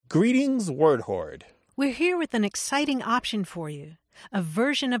Greetings, Word Horde. We're here with an exciting option for you. A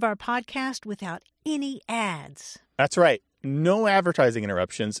version of our podcast without any ads. That's right. No advertising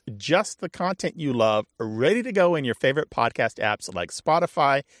interruptions, just the content you love, ready to go in your favorite podcast apps like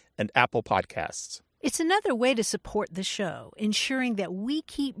Spotify and Apple Podcasts. It's another way to support the show, ensuring that we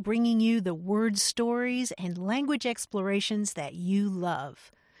keep bringing you the word stories and language explorations that you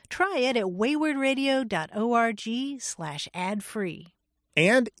love. Try it at waywardradio.org/ad-free.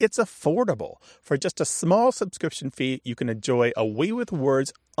 And it's affordable. For just a small subscription fee, you can enjoy A Way with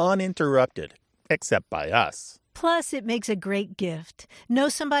Words uninterrupted, except by us. Plus, it makes a great gift. Know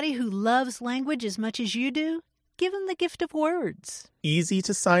somebody who loves language as much as you do? Give them the gift of words. Easy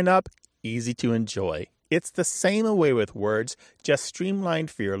to sign up, easy to enjoy. It's the same A Way with Words, just streamlined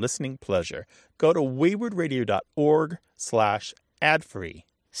for your listening pleasure. Go to waywardradio.org/ad-free.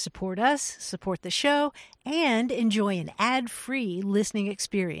 Support us, support the show, and enjoy an ad-free listening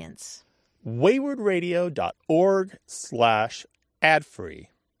experience. waywardradio.org/ad-free.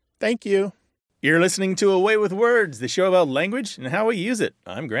 Thank you. You're listening to A Way with Words, the show about language and how we use it.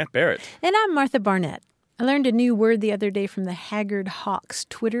 I'm Grant Barrett. And I'm Martha Barnett. I learned a new word the other day from the Haggard Hawks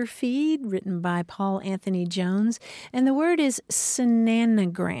Twitter feed, written by Paul Anthony Jones, and the word is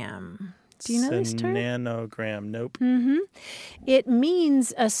synanogram. Do you know this term? Synanogram, nope. It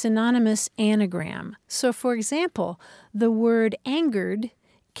means a synonymous anagram. So, for example, the word angered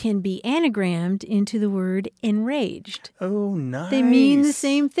can be anagrammed into the word enraged. Oh, nice. They mean the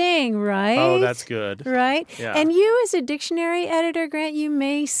same thing, right? Oh, that's good. Right? Yeah. And you, as a dictionary editor, Grant, you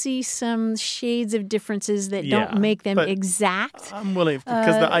may see some shades of differences that don't make them exact. I'm willing,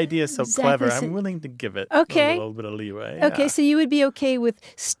 because the idea is so exactly clever, I'm willing to give it a little bit of leeway. Okay, Yeah. so you would be okay with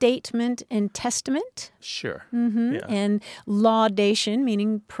statement and testament? Sure. Yeah. And laudation,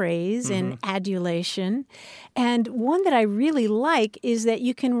 meaning praise, and adulation. And one that I really like is that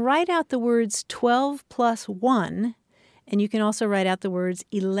you can write out the words 12 plus 1, and you can also write out the words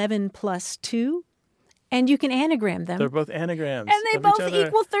 11 plus 2, and you can anagram them. They're both anagrams. And they of both each other.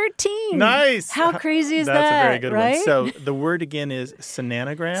 equal 13. Nice. How crazy is that? That's a very good right? one. So the word again is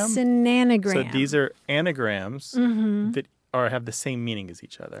synanogram. Synanogram. So these are anagrams that have the same meaning as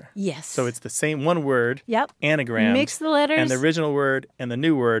each other. Yes. So it's the same one word, Yep. anagram. Mix the letters. And the original word and the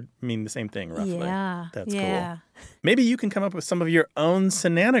new word mean the same thing, roughly. Yeah. That's cool. Maybe you can come up with some of your own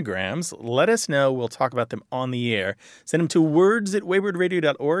synanograms. Let us know. We'll talk about them on the air. Send them to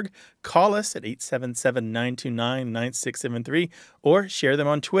words@waywardradio.org. Call us at 877-929-9673 or share them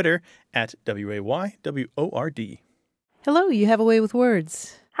on Twitter at WAYWORD. Hello, you have a way with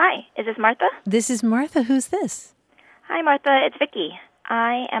words. Hi, is this Martha? This is Martha. Who's this? Hi, Martha. It's Vicky.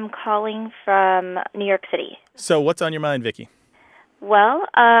 I am calling from New York City. So what's on your mind, Vicky? Well,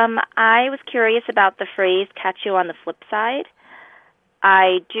 I was curious about the phrase, catch you on the flip side.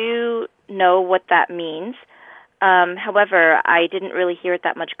 I do know what that means. However, I didn't really hear it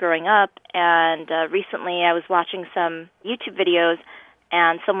that much growing up, and recently I was watching some YouTube videos,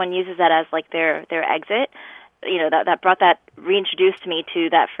 and someone uses that as like their exit. You know, that reintroduced me to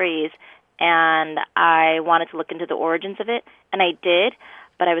that phrase, and I wanted to look into the origins of it, and I did,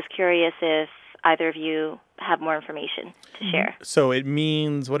 but I was curious if either of you have more information to share. So it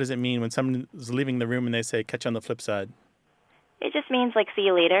means, what does it mean when someone is leaving the room and they say, catch you on the flip side? It just means, like, see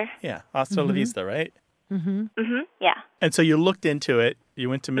you later. Yeah, hasta la vista, right? Yeah. And so you looked into it, you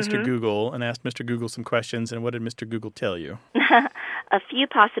went to Mr. Google and asked Mr. Google some questions, and what did Mr. Google tell you? A few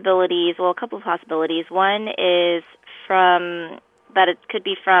possibilities, well, a couple of possibilities. One is that it could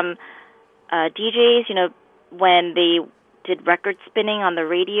be from DJs, you know, when they did record spinning on the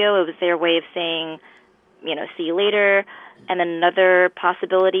radio, it was their way of saying, you know, see you later. And then another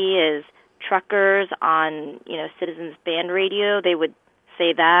possibility is truckers on, you know, Citizens Band radio. They would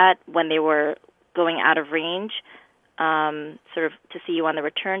say that when they were going out of range, sort of to see you on the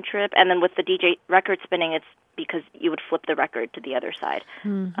return trip. And then with the DJ record spinning, it's because you would flip the record to the other side.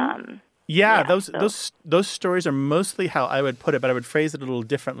 Those stories are mostly how I would put it, but I would phrase it a little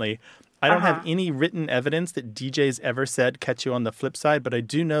differently. I don't have any written evidence that DJs ever said catch you on the flip side, but I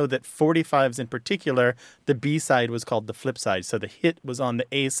do know that 45s in particular, the B-side was called the flip side. So the hit was on the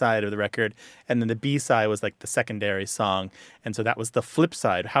A side of the record, and then the B-side was like the secondary song. And so that was the flip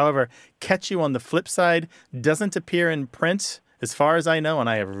side. However, catch you on the flip side doesn't appear in print as far as I know, and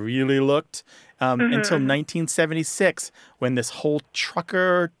I have really looked. until 1976, when this whole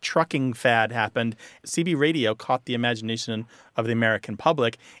trucking fad happened. CB radio caught the imagination of the American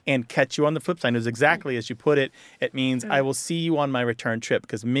public, and catch you on the flip side is exactly as you put it. It means I will see you on my return trip,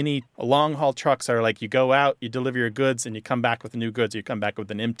 because many long-haul trucks are like you go out, you deliver your goods, and you come back with the new goods, or you come back with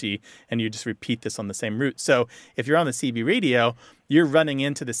an empty, and you just repeat this on the same route. So if you're on the CB radio, you're running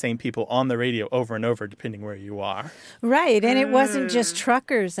into the same people on the radio over and over, depending where you are. Right, and it wasn't just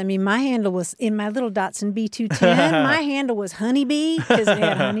truckers. I mean, my handle was, in my little Datsun B210, my handle was Honeybee, because it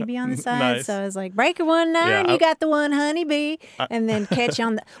had Honeybee on the side. Nice. So I was like, Breaker 19, you got the one Honeybee. And then catch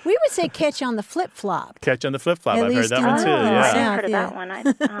on the, we would say catch on the flip-flop. Catch on the flip-flop. At I've heard least that in one the too. South, I Yeah. haven't heard of that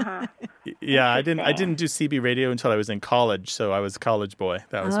one. Yeah, I didn't do CB radio until I was in college, so I was a college boy.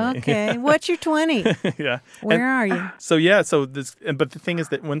 That was me. Okay, what's your 20? Yeah. Where are you? So but the thing is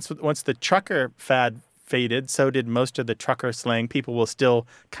that once the trucker fad faded, so did most of the trucker slang. People will still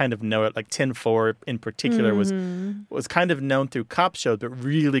kind of know it. Like 10-4 in particular was kind of known through cop shows, but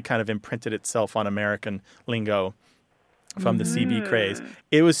really kind of imprinted itself on American lingo from the CB craze.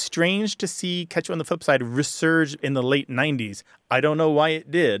 It was strange to see Catch You on the Flip Side resurge in the late 90s. I don't know why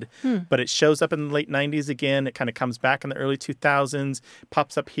it did, but it shows up in the late 90s again. It kind of comes back in the early 2000s,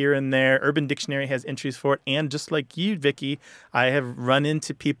 pops up here and there. Urban Dictionary has entries for it. And just like you, Vicky, I have run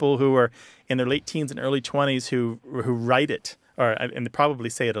into people who are in their late teens and early 20s who write it. And they probably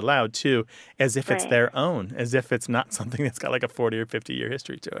say it aloud, too, as if it's their own, as if it's not something that's got like a 40 or 50-year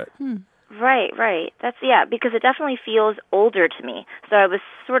history to it. Right. That's, because it definitely feels older to me. So I was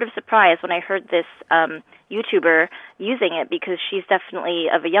sort of surprised when I heard this YouTuber using it, because she's definitely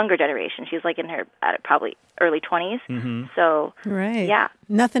of a younger generation. She's like in her probably early 20s. So, yeah.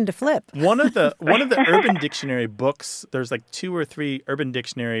 Nothing to flip. One of the Urban Dictionary books, there's like 2 or 3 Urban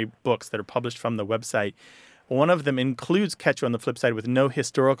Dictionary books that are published from the website. One of them includes Catch You on the Flip Side with no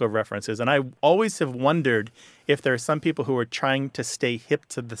historical references. And I always have wondered if there are some people who are trying to stay hip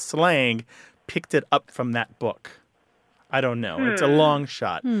to the slang, picked it up from that book. I don't know. It's a long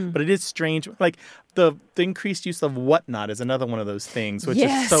shot. But it is strange. Like the increased use of whatnot is another one of those things, which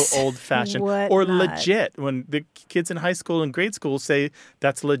is so old-fashioned. Whatnot. Or legit. When the kids in high school and grade school say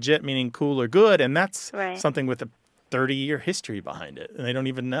that's legit, meaning cool or good, and that's something with a 30-year history behind it, and they don't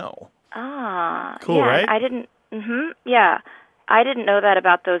even know. Cool, right? I didn't. I didn't know that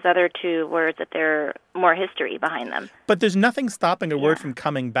about those other 2 words, that they're more history behind them. But there's nothing stopping a word from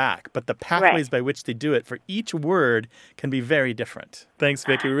coming back. But the pathways by which they do it for each word can be very different. Thanks,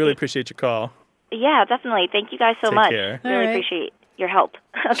 Vicky. We really appreciate your call. Yeah, definitely. Thank you guys so much. Take care. Really appreciate your help.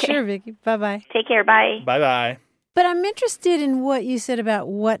 Okay. Sure, Vicky. Bye-bye. Take care. Bye. Bye-bye. But I'm interested in what you said about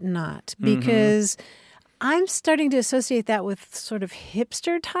whatnot, because I'm starting to associate that with sort of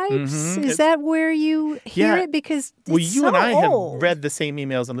hipster types. Is that where you hear it? Because it's you so and I old. have read the same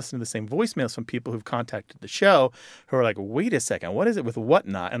emails and listened to the same voicemails from people who've contacted the show who are like, wait a second, what is it with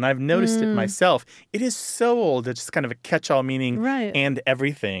whatnot? And I've noticed it myself. It is so old. It's just kind of a catch-all meaning and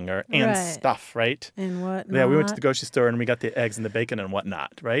everything or and stuff, right? And whatnot. Yeah, we went to the grocery store and we got the eggs and the bacon and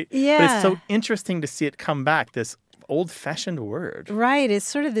whatnot, right? Yeah. But it's so interesting to see it come back, this old-fashioned word. Right. It's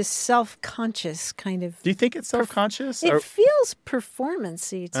sort of this self-conscious kind of... Do you think it's self-conscious? It feels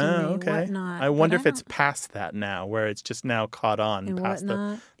performance-y to me, okay. whatnot. I wonder if it's past that now, where it's just now caught on And past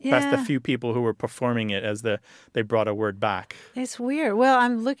whatnot. past the few people who were performing it as they brought a word back. It's weird. Well,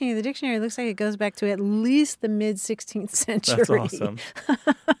 I'm looking at the dictionary. It looks like it goes back to at least the mid-16th century. That's awesome.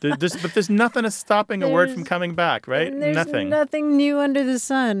 But there's nothing stopping a word from coming back, right? There's nothing new under the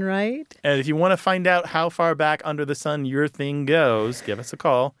sun, right? And if you want to find out how far back under the sun your thing goes, give us a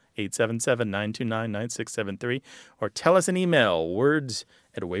call, 877-929-9673, or tell us an email,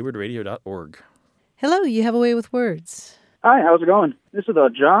 words@waywardradio.org. Hello, you have a way with words. Hi, how's it going? This is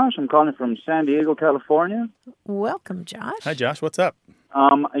Josh. I'm calling from San Diego, California. Welcome, Josh. Hi, Josh. What's up?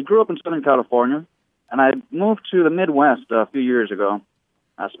 I grew up in Southern California, and I moved to the Midwest a few years ago.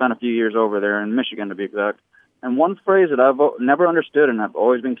 I spent a few years over there in Michigan, to be exact. And one phrase that I've never understood and I've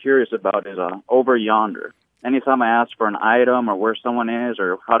always been curious about is over yonder. Anytime I ask for an item or where someone is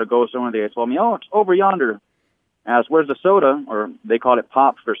or how to go somewhere, they tell me, oh, it's over yonder. I ask, where's the soda? Or they call it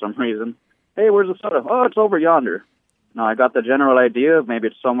pop for some reason. Hey, where's the soda? Oh, it's over yonder. Now, I got the general idea of maybe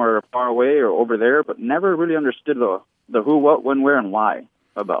it's somewhere far away or over there, but never really understood the who, what, when, where, and why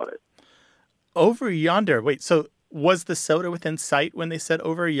about it. Over yonder. Wait, so was the soda within sight when they said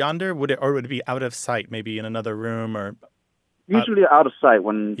over yonder? Would it be out of sight, maybe in another room or... Usually out of sight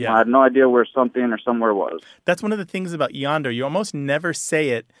when I had no idea where something or somewhere was. That's one of the things about yonder. You almost never say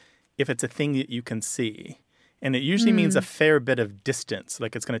it if it's a thing that you can see. And it usually means a fair bit of distance,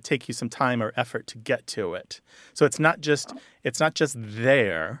 like it's going to take you some time or effort to get to it. So it's not just there, it's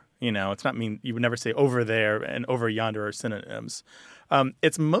not you would never say over there and over yonder are synonyms.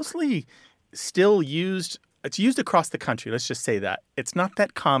 It's mostly still used. It's used across the country. Let's just say that. It's not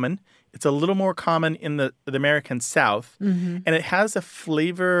that common. It's a little more common in the American South. And it has a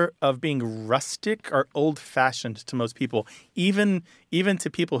flavor of being rustic or old-fashioned to most people. Even to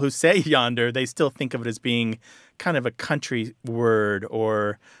people who say yonder, they still think of it as being kind of a country word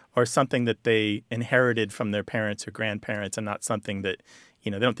or something that they inherited from their parents or grandparents and not something that,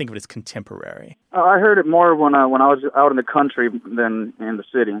 they don't think of it as contemporary. I heard it more when I was out in the country than in the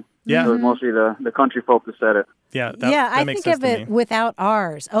city. Yeah. So it was mostly the country folk that said it. Yeah, I think of it without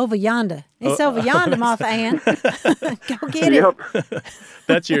R's. Over yonder. It's over yonder, Martha Ann. Go get it.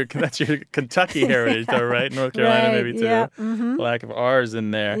 That's your Kentucky heritage, though, right? North Carolina, right, maybe too. Yeah. Lack of R's in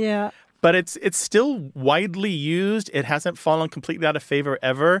there. Yeah. But it's still widely used. It hasn't fallen completely out of favor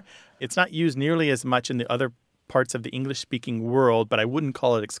ever. It's not used nearly as much in the other parts of the English-speaking world, but I wouldn't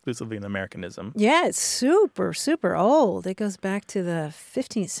call it exclusively an Americanism. Yeah, it's super, super old. It goes back to the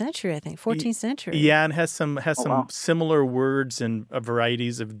 15th century, I think, 14th century. Yeah, and has some similar words and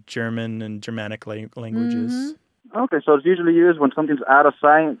varieties of German and Germanic languages. Okay, so it's usually used when something's out of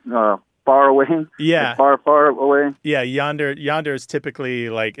sight, far away. Yeah. Far, far away. Yeah, yonder is typically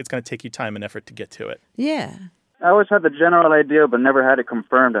like it's going to take you time and effort to get to it. Yeah. I always had the general idea, but never had it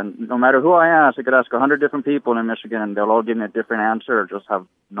confirmed. And no matter who I ask, I could ask 100 different people in Michigan, and they'll all give me a different answer or just have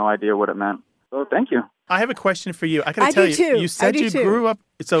no idea what it meant. So thank you. I have a question for you. I got to tell you, too. You said you grew up,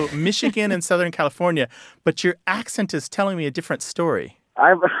 so Michigan and Southern California, but your accent is telling me a different story.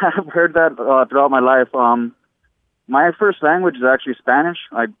 I've heard that throughout my life. My first language is actually Spanish.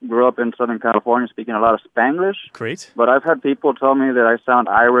 I grew up in Southern California speaking a lot of Spanglish. Great. But I've had people tell me that I sound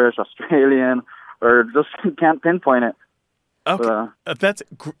Irish, Australian, or just can't pinpoint it. Okay.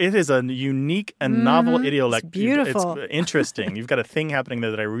 It is a unique and novel idiolect. It's beautiful. It's interesting. You've got a thing happening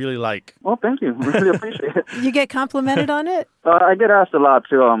there that I really like. Well, thank you. Really appreciate it. You get complimented on it? I get asked a lot,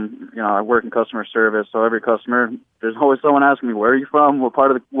 too. I work in customer service, so every customer, there's always someone asking me, where are you from? What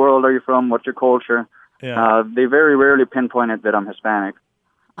part of the world are you from? What's your culture? Yeah. They very rarely pinpoint it that I'm Hispanic.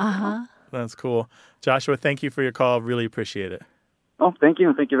 Uh-huh. That's cool. Joshua, thank you for your call. Really appreciate it. Oh, thank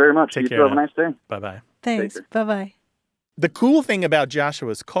you. Thank you very much. Take care. You too. Have a nice day. Bye-bye. Thanks. Bye-bye. The cool thing about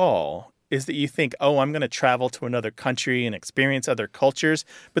Joshua's call is that you think, I'm going to travel to another country and experience other cultures.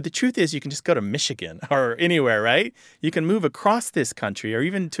 But the truth is you can just go to Michigan or anywhere, right? You can move across this country or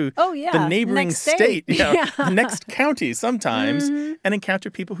even to the neighboring next state, next county sometimes, and encounter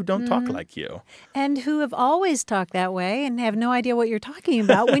people who don't talk like you. And who have always talked that way and have no idea what you're talking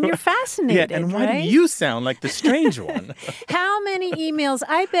about when you're fascinated. Yeah, and why do you sound like the strange one? How many emails?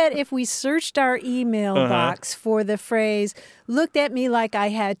 I bet if we searched our email box for the phrase, looked at me like I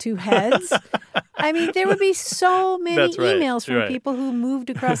had two heads, I mean, there would be so many emails from people who moved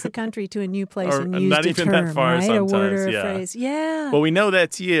across the country to a new place and used not a even term, that far right? sometimes, a word or a phrase. Yeah. Well, we know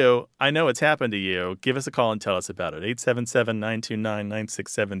that's you. I know it's happened to you. Give us a call and tell us about it.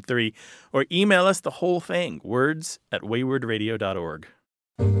 877-929-9673. Or email us the whole thing, words@waywardradio.org.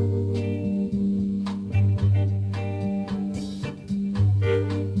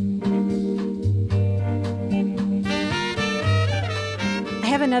 I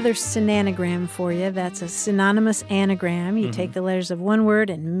have another synanagram for you. That's a synonymous anagram. You take the letters of one word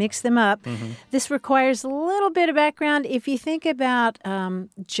and mix them up. This requires a little bit of background. If you think about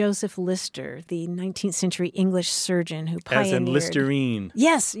Joseph Lister, the 19th century English surgeon who pioneered... As in Listerine.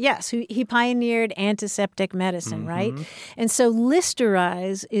 Yes. He pioneered antiseptic medicine, right? And so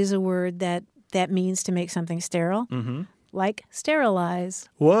Listerize is a word that means to make something sterile. Like sterilize.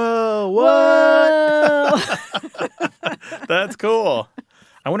 Whoa, what? That's cool.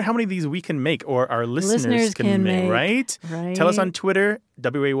 I wonder how many of these we can make or our listeners can make, right? Tell us on Twitter,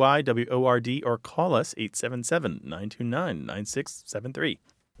 WAYWORD, or call us 877-929-9673.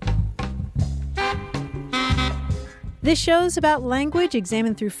 This show's about language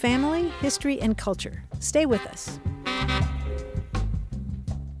examined through family, history, and culture. Stay with us.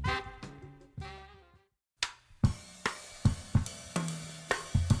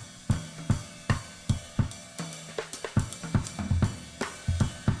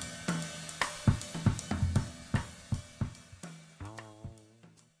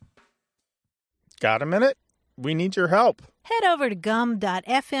 Got a minute? We need your help. Head over to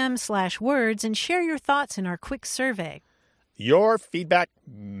gum.fm/words and share your thoughts in our quick survey. Your feedback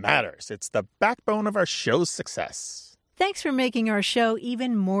matters. It's the backbone of our show's success. Thanks for making our show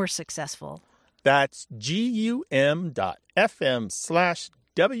even more successful. That's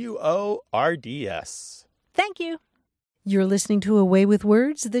gum.fm/WORDS. Thank you. You're listening to A Way with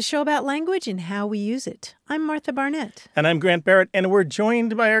Words, the show about language and how we use it. I'm Martha Barnett. And I'm Grant Barrett, and we're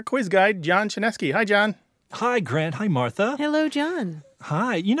joined by our quiz guide, John Chinesky. Hi, John. Hi, Grant. Hi, Martha. Hello, John.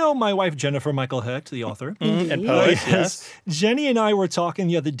 Hi. You know my wife, Jennifer Michael Hecht, the author? And poet, yes. Jenny and I were talking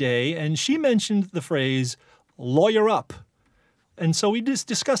the other day, and she mentioned the phrase, lawyer up. And so we just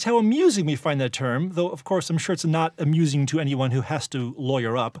discussed how amusing we find that term, though, of course, I'm sure it's not amusing to anyone who has to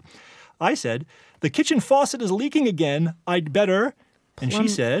lawyer up. I said, the kitchen faucet is leaking again. I'd better. And she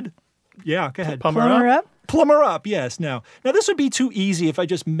said, yeah, go ahead. Plumber up? Plumber up, yes. Now, this would be too easy if I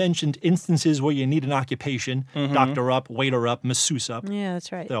just mentioned instances where you need an occupation. Doctor up, waiter up, masseuse up. Yeah,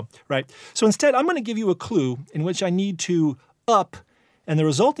 that's right. So, right. So instead, I'm going to give you a clue in which I need to up, and the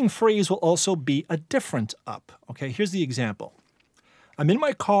resulting phrase will also be a different up. Okay, here's the example. I'm in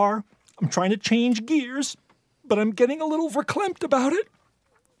my car. I'm trying to change gears, but I'm getting a little verklempt about it.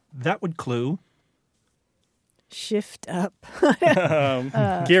 That would clue. Shift up.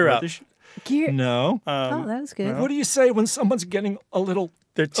 Gear up. Gear. No. Oh, that was good. What do you say when someone's getting a little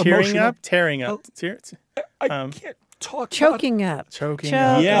They're tearing emotional? up, tearing up. I can't talk. Choking up. Choking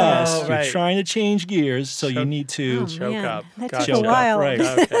up. Yes, Oh, you're right. trying to change gears, so you need to Choke Man, up. That Gotcha. took a Choke up, while. right.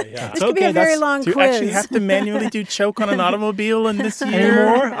 Okay, yeah. This could be a very long Do you quiz. actually have to manually do choke on an automobile in this year?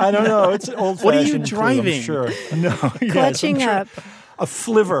 anymore. I don't know. It's an old-fashioned. What are you clue, I'm driving? sure. No. Yes, Clutching up. A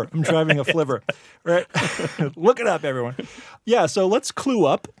flivver. I'm driving a flivver. Right? Look it up, everyone. Yeah, so let's clue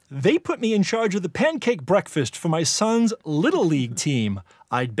up. They put me in charge of the pancake breakfast for my son's Little League team.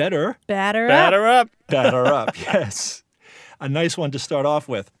 I'd better Batter up. Batter up. batter up. Yes. A nice one to start off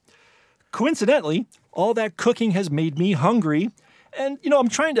with. Coincidentally, all that cooking has made me hungry. And, I'm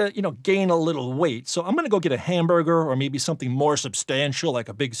trying to, gain a little weight. So I'm going to go get a hamburger or maybe something more substantial like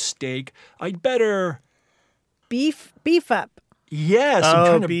a big steak. I'd better... Beef up. Yes, I'm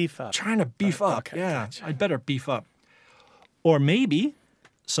trying to beef up. Trying to beef up. Okay, Yeah, gotcha. I'd better beef up. Or maybe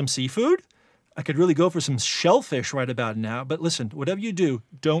some seafood. I could really go for some shellfish right about now. But listen, whatever you do,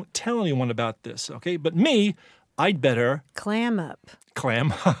 don't tell anyone about this, okay? But me, I'd better Clam up.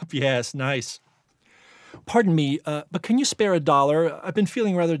 clam up. Yes, nice. Pardon me, but can you spare $1? I've been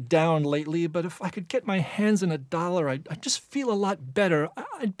feeling rather down lately, but if I could get my hands on $1, I'd just feel a lot better.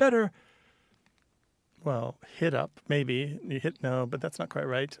 I'd better... Well, hit up, maybe. You hit, no, but that's not quite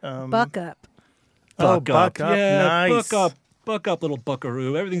right. Buck up. Buck up. Yeah, Nice. Buck up, little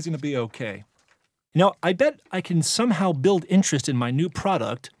buckaroo. Everything's going to be okay. I bet I can somehow build interest in my new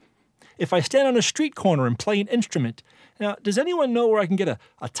product if I stand on a street corner and play an instrument. Now, does anyone know where I can get a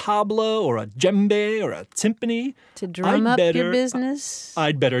tabla or a djembe or a timpani? To drum up your business.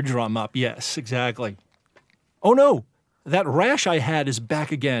 I'd better drum up, yes, exactly. Oh no, that rash I had is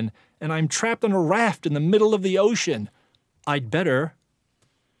back again, and I'm trapped on a raft in the middle of the ocean. I'd better...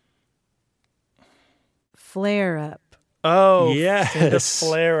 Flare up. Oh, Yes. send a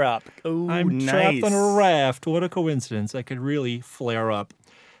flare up. Oh, I'm nice. trapped on a raft. What a coincidence. I could really flare up.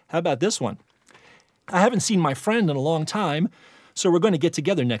 How about this one? I haven't seen my friend in a long time, so we're going to get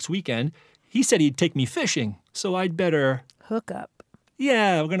together next weekend. He said he'd take me fishing, so I'd better... Hook up.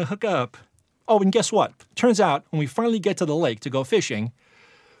 Yeah, we're going to hook up. Oh, and guess what? Turns out, when we finally get to the lake to go fishing,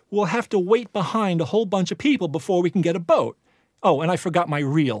 we'll have to wait behind a whole bunch of people before we can get a boat. Oh, and I forgot my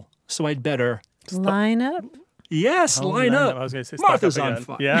reel, so I'd better... Line up. Yes, line up. I was going to say stock Martha's up on again.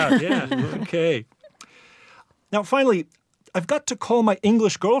 fire. Yeah. Yeah, okay. Now, finally, I've got to call my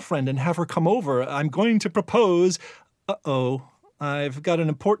English girlfriend and have her come over. I'm going to propose. Uh-oh, I've got an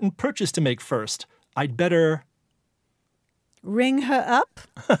important purchase to make first. I'd better... Ring her up.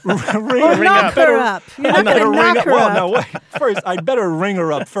 ring Or knock her up. You're not going to knock her Well, up. no, wait. First, I'd better ring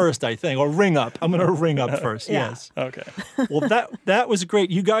her up first, I think, or ring up. I'm going to ring up first, Yeah. yes. Okay. Well, that was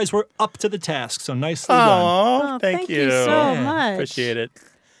great. You guys were up to the task, so nicely done. Oh, Thank you so Yeah. much. Appreciate it.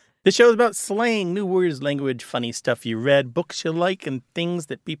 This show is about slang, new words, language, funny stuff you read, books you like, and things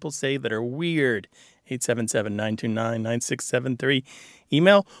that people say that are weird. 877-929-9673.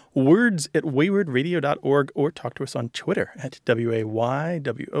 Email words@waywardradio.org or talk to us on Twitter at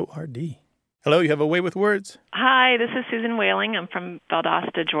WAYWORD. Hello, you have a way with words. Hi, this is Susan Whaling. I'm from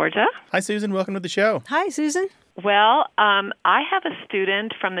Valdosta, Georgia. Hi, Susan. Welcome to the show. Hi, Susan. Well, I have a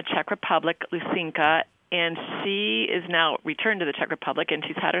student from the Czech Republic, Lucinka, and she is now returned to the Czech Republic, and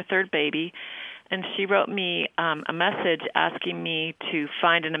she's had her third baby. And she wrote me a message asking me to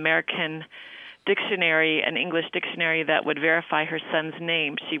find an American dictionary, an English dictionary that would verify her son's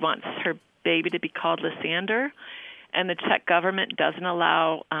name. She wants her baby to be called Lysander, and the Czech government doesn't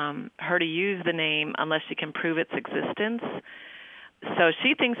allow her to use the name unless she can prove its existence. So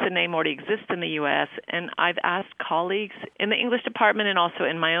she thinks the name already exists in the U.S., and I've asked colleagues in the English department and also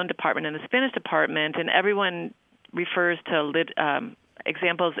in my own department, in the Spanish department, and everyone refers to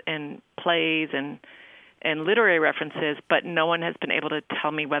examples in plays and literary references, but no one has been able to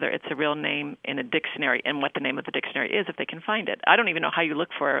tell me whether it's a real name in a dictionary and what the name of the dictionary is if they can find it. I don't even know how you look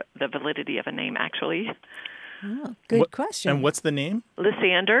for the validity of a name, actually. Oh, good question. And what's the name?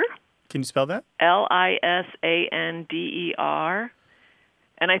 Lysander. Can you spell that? Lisander.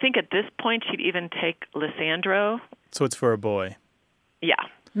 And I think at this point she'd even take Lysandro. So it's for a boy. Yeah.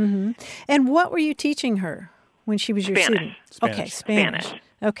 Mm-hmm. And what were you teaching her when she was your Spanish. student? Okay, Spanish.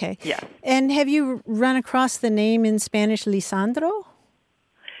 Okay. Yes. And have you run across the name in Spanish, Lisandro?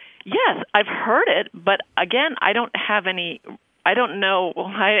 Yes, I've heard it, but again, I don't know.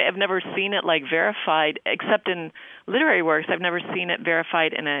 I have never seen it verified, except in literary works. I've never seen it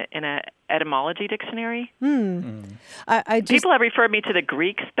verified in a etymology dictionary. People have referred me to the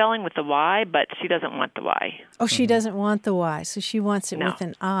Greek spelling with the Y, but she doesn't want the Y. Oh, she doesn't want the Y, so she wants it with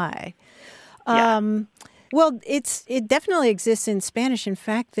an I. Yeah. Well, it definitely exists in Spanish. In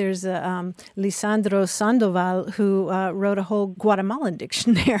fact, there's a Lisandro Sandoval who wrote a whole Guatemalan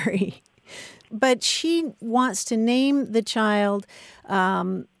dictionary. But she wants to name the child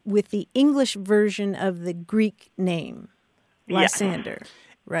with the English version of the Greek name, Lysander. Yes.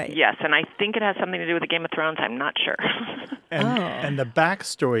 Right. Yes, and I think it has something to do with the Game of Thrones. I'm not sure. And the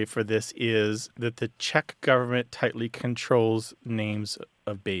backstory for this is that the Czech government tightly controls names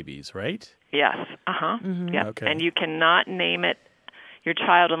of babies, right? Yes. Uh-huh. Mm-hmm. Yeah. Okay. And you cannot name it your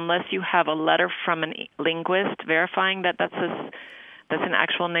child unless you have a letter from a linguist verifying that that's an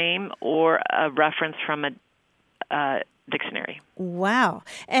actual name or a reference from a dictionary. Wow.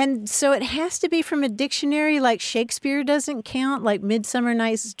 And so it has to be from a dictionary, like Shakespeare doesn't count, like Midsummer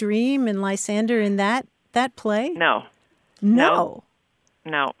Night's Dream and Lysander in that play? No. No.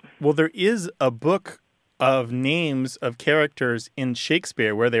 Well, there is a book of names of characters in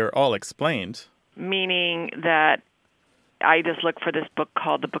Shakespeare where they are all explained. Meaning that I just look for this book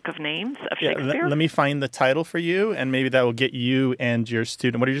called The Book of Names of Shakespeare. Let me find the title for you, and maybe that will get you and your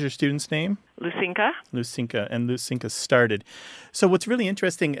student. What is your student's name? Lucinka. And Lucinka started. So what's really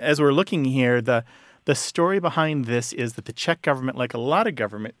interesting, as we're looking here, the story behind this is that the Czech government, like a lot of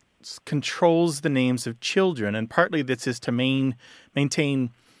governments, controls the names of children, and partly this is to maintain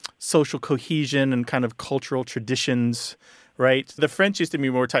social cohesion and kind of cultural traditions, right? The French used to be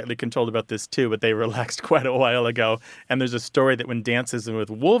more tightly controlled about this too, but they relaxed quite a while ago. And there's a story that when Dances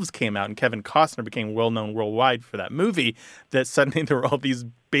with Wolves came out and Kevin Costner became well-known worldwide for that movie, that suddenly there were all these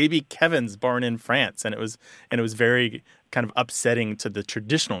baby Kevins born in France. And it was very kind of upsetting to the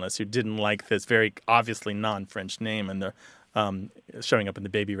traditionalists who didn't like this very obviously non-French name and the showing up in the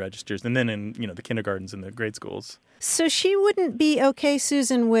baby registers and then in the kindergartens and the grade schools. So she wouldn't be okay,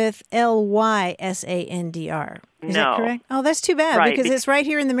 Susan, with Lysandr. Is that correct? Oh, that's too bad because it's right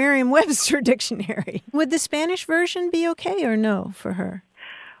here in the Merriam-Webster dictionary. Would the Spanish version be okay or no for her?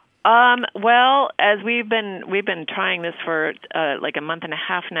 Well, as we've been trying this for like a month and a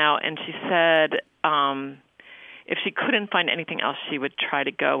half now, and she said if she couldn't find anything else, she would try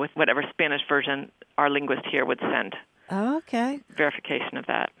to go with whatever Spanish version our linguist here would send. Okay. Verification of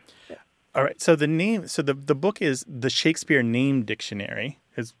that. All right. So the book is the Shakespeare Name Dictionary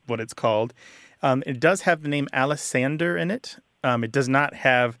is what it's called. It does have the name Alessander in it. It does not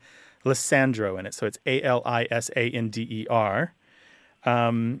have Lysandro in it. So it's Alisander.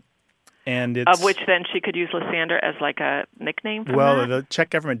 And it's, of which then she could use Lysander as like a nickname for Well, that? the Czech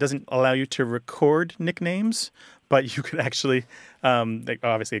government doesn't allow you to record nicknames, but you could actually,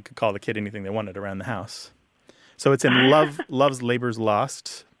 obviously it could call the kid anything they wanted around the house. So it's in Love's Labour's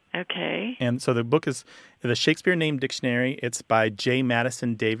Lost. Okay. And so the book is the Shakespeare Name Dictionary. It's by J.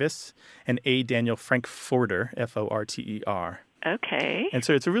 Madison Davis and A. Daniel Frankforter, Forter. Okay. And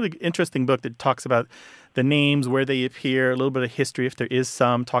so it's a really interesting book that talks about the names, where they appear, a little bit of history, if there is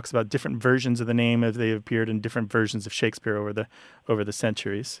some, talks about different versions of the name as they appeared in different versions of Shakespeare over the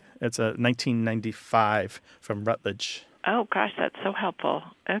centuries. It's a 1995 from Routledge. Oh, gosh, that's so helpful.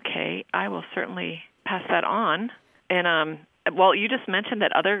 Okay, I will certainly pass that on. And, well, you just mentioned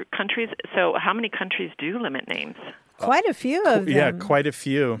that other countries, so how many countries do limit names? Quite a few of them. Yeah, quite a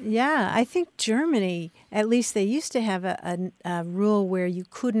few. Yeah, I think Germany, at least they used to have a rule where you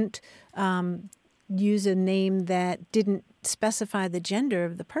couldn't use a name that didn't specify the gender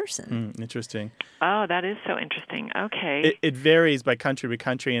of the person. Interesting. Oh, that is so interesting. Okay. It varies by country,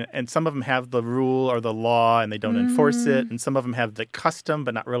 and some of them have the rule or the law and they don't enforce it, and some of them have the custom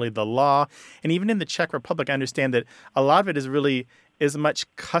but not really the law. And even in the Czech Republic, I understand that a lot of it is really as much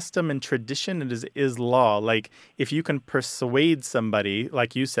custom and tradition as it is law. Like if you can persuade somebody,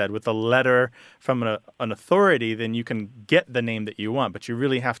 like you said, with a letter from an authority, then you can get the name that you want, but you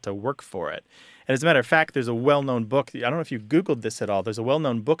really have to work for it. And as a matter of fact, there's a well-known book. I don't know if you've Googled this at all. There's a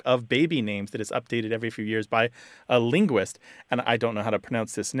well-known book of baby names that is updated every few years by a linguist. And I don't know how to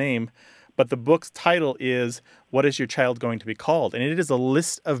pronounce this name, but the book's title is What is Your Child Going to Be Called? And it is a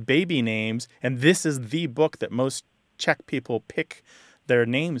list of baby names. And this is the book that most Czech people pick their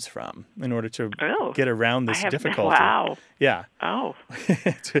names from in order to get around this difficulty. Wow. Yeah. Oh.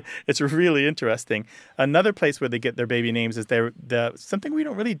 It's really interesting. Another place where they get their baby names is something we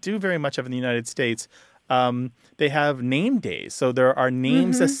don't really do very much of in the United States. They have name days. So there are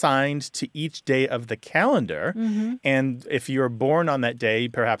names assigned to each day of the calendar. And if you're born on that day,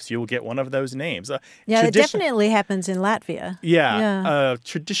 perhaps you'll get one of those names. It definitely happens in Latvia. Yeah.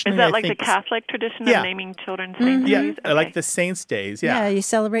 Traditionally, is that like the Catholic tradition of naming children saints' days? Yeah, like the saints' days. Yeah. Yeah, you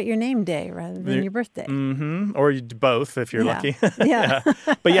celebrate your name day rather than your birthday. Or you do both if you're lucky. Yeah.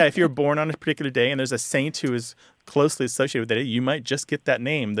 But yeah, if you're born on a particular day and there's a saint who is closely associated with that, you might just get that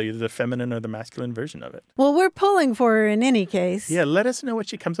name, either the feminine or the masculine version of it. Well, we're pulling for her in any case. Yeah, let us know what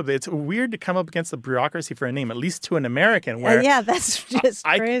she comes up with. It's weird to come up against the bureaucracy for a name, at least to an American. Where that's just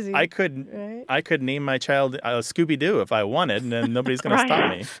crazy. I could name my child Scooby-Doo if I wanted, and then nobody's going to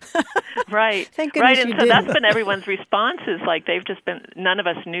stop me. Right. Thank goodness and you so didn't. that's been everyone's response is like none of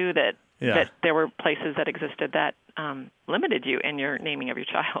us knew that there were places that existed that limited you in your naming of your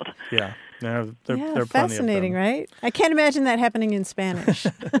child. Yeah. No, there are fascinating, right? I can't imagine that happening in Spanish.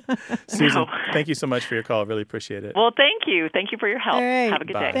 Susan, thank you so much for your call. I really appreciate it. Well, thank you. Thank you for your help. All right. Have a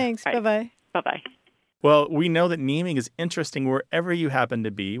good day. Thanks. Right. Bye-bye. Bye-bye. Well, we know that naming is interesting wherever you happen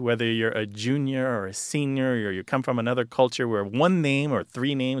to be, whether you're a junior or a senior, or you come from another culture where one name or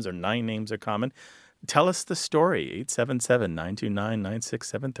 3 names or 9 names are common. Tell us the story,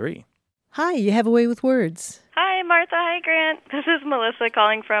 877-929-9673. Hi, you have a way with words. Hi, Martha. Hi, Grant. This is Melissa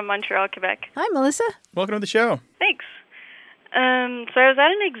calling from Montreal, Quebec. Hi, Melissa. Welcome to the show. Thanks. So I was at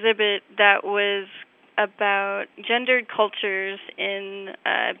an exhibit that was about gendered cultures in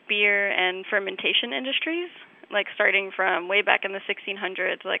beer and fermentation industries, like starting from way back in the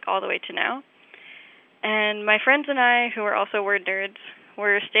 1600s, like all the way to now. And my friends and I, who are also word nerds,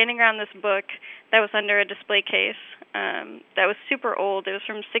 were standing around this book that was under a display case that was super old. It was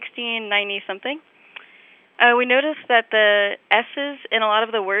from 1690-something. We noticed that the S's in a lot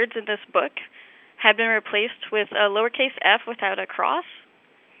of the words in this book had been replaced with a lowercase f without a cross.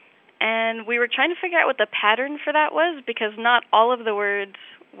 And we were trying to figure out what the pattern for that was, because not all of the words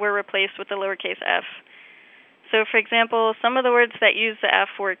were replaced with the lowercase f. So, for example, some of the words that used the f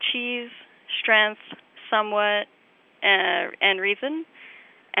were cheese, strength, somewhat, and reason.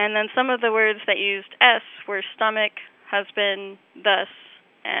 And then some of the words that used s were stomach, husband, thus,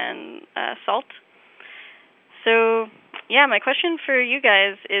 and salt. So, yeah, my question for you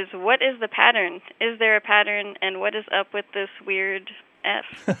guys is, what is the pattern? Is there a pattern, and what is up with this weird F?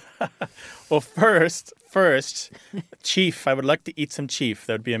 Well, first, chief. I would like to eat some chief.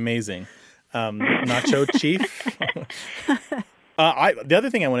 That would be amazing. Nacho chief. The other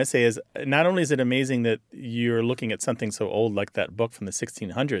thing I want to say is, not only is it amazing that you're looking at something so old like that book from the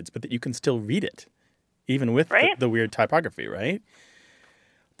 1600s, but that you can still read it, even with the weird typography, right?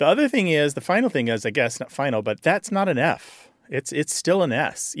 The other thing is, the final thing is, I guess, not final, but that's not an F. It's still an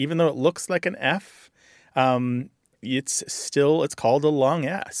S. Even though it looks like an F, it's called a long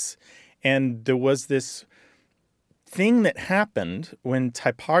S. And there was this thing that happened when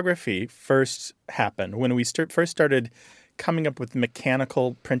typography first happened, when we first started coming up with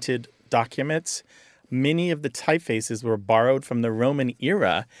mechanical printed documents. Many of the typefaces were borrowed from the Roman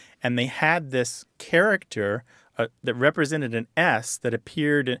era, and they had this character that represented an S that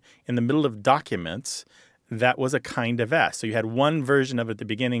appeared in the middle of documents that was a kind of S. So you had one version of it at the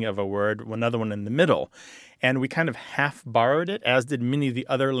beginning of a word, another one in the middle. And we kind of half borrowed it, as did many of the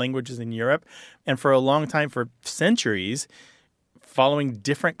other languages in Europe. And for a long time, for centuries, following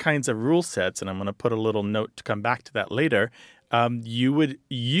different kinds of rule sets, and I'm going to put a little note to come back to that later, you would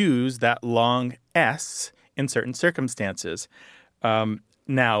use that long S in certain circumstances.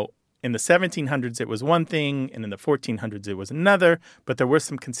 Now, in the 1700s, it was one thing, and in the 1400s, it was another, but there was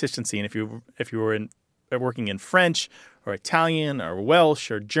some consistency. And if you were working in French or Italian or Welsh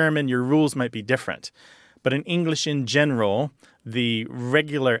or German, your rules might be different. But in English in general, the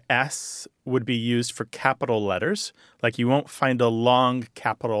regular S would be used for capital letters. Like, you won't find a long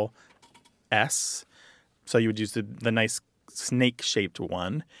capital S, so you would use the nice snake-shaped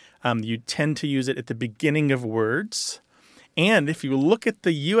one. You tend to use it at the beginning of words. And if you look at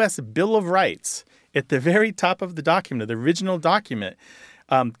the U.S. Bill of Rights, At the very top of the document, the original document,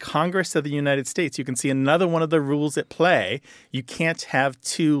 Congress of the United States, you can see another one of the rules at play. You can't have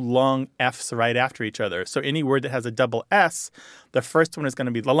two long Fs right after each other. So any word that has a double S, the first one is going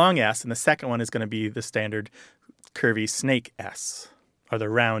to be the long S, and the second one is going to be the standard curvy snake S, or the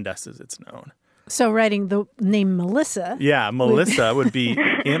round S as it's known. So writing the name Melissa. Yeah, Melissa would be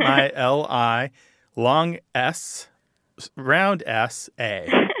M-I-L-I, long S, round S, A.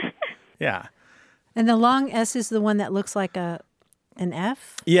 Yeah. And the long S is the one that looks like an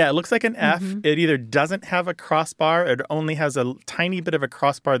F? Yeah, it looks like an F. It either doesn't have a crossbar, or it only has a tiny bit of a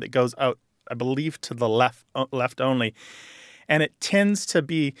crossbar that goes out, I believe, to the left only. And it tends to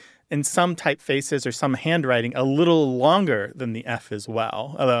be, in some typefaces or some handwriting, a little longer than the F as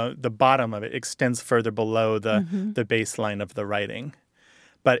well. The bottom of it extends further below the baseline of the writing.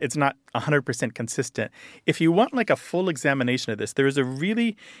 But it's not 100% consistent. If you want like a full examination of this, there is a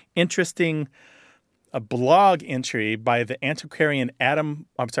really interesting blog entry by the antiquarian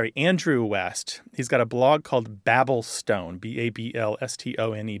Andrew West. He's got a blog called Babelstone,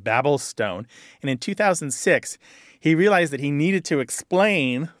 B-A-B-L-S-T-O-N-E, Babelstone. And in 2006, he realized that he needed to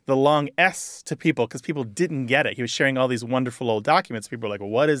explain the long S to people because people didn't get it. He was sharing all these wonderful old documents. People were like,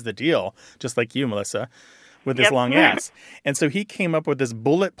 what is the deal? Just like you, Melissa, with this long S. And so he came up with this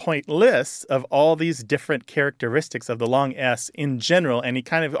bullet point list of all these different characteristics of the long S in general. And he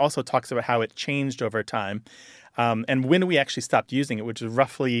kind of also talks about how it changed over time. And when we actually stopped using it, which is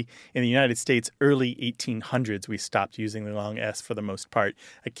roughly in the United States, early 1800s, we stopped using the long S for the most part.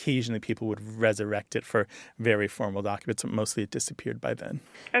 Occasionally, people would resurrect it for very formal documents, but mostly it disappeared by then.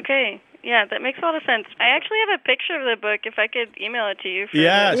 Okay. Yeah, that makes a lot of sense. I actually have a picture of the book. If I could email it to you.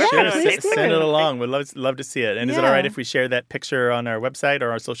 Yeah, sure. please Send it along. We'd love to see it. And is it all right if we share that picture on our website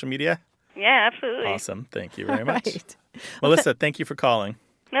or our social media? Yeah, absolutely. Awesome. Thank you very much. Right. Melissa, thank you for calling.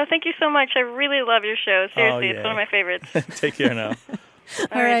 No, thank you so much. I really love your show. Seriously, it's one of my favorites. Take care now.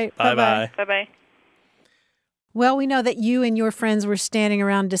 All right. Bye-bye. Bye-bye. Well, we know that you and your friends were standing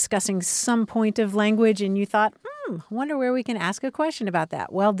around discussing some point of language and you thought, wonder where we can ask a question about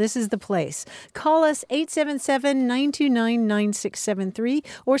that. Well, this is the place. Call us 877-929-9673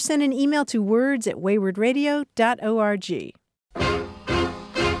 or send an email to words@waywardradio.org.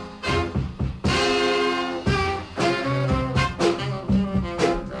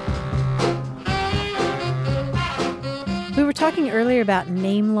 We were talking earlier about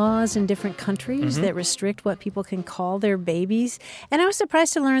name laws in different countries that restrict what people can call their babies. And I was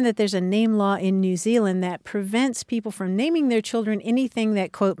surprised to learn that there's a name law in New Zealand that prevents people from naming their children anything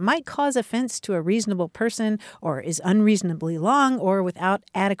that, quote, might cause offense to a reasonable person or is unreasonably long or without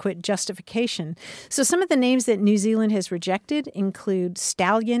adequate justification. So some of the names that New Zealand has rejected include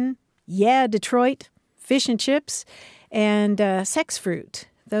Stallion, Yeah, Detroit, Fish and Chips, and Sex Fruit.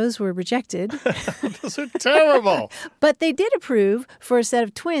 Those were rejected. Those are terrible. But they did approve for a set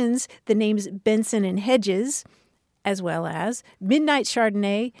of twins the names Benson and Hedges, as well as Midnight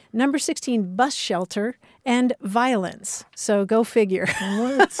Chardonnay, Number 16 Bus Shelter, and Violence. So go figure.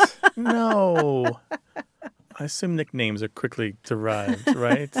 What? No. I assume nicknames are quickly derived,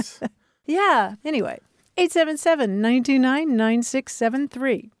 right? Yeah. Anyway,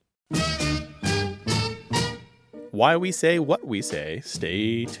 877-929-9673. Why we say what we say.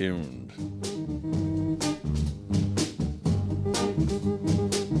 Stay tuned.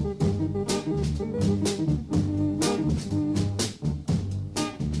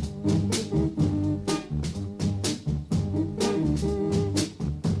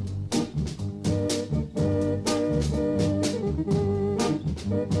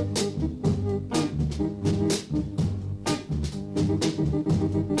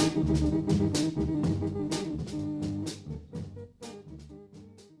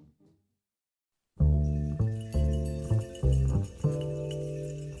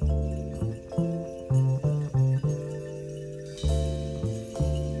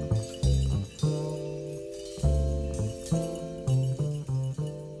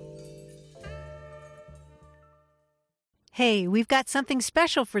 Hey, we've got something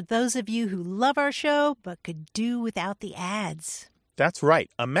special for those of you who love our show but could do without the ads. That's right.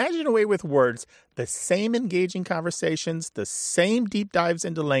 Imagine a way with words, the same engaging conversations, the same deep dives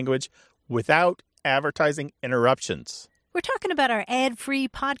into language without advertising interruptions. We're talking about our ad-free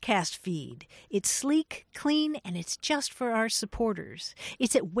podcast feed. It's sleek, clean, and it's just for our supporters.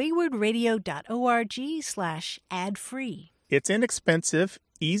 It's at waywardradio.org/ad-free. It's inexpensive,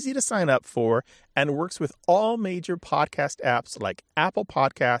 easy to sign up for, and works with all major podcast apps like Apple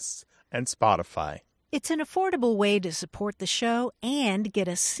Podcasts and Spotify. It's an affordable way to support the show and get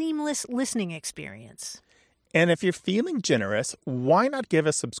a seamless listening experience. And if you're feeling generous, why not give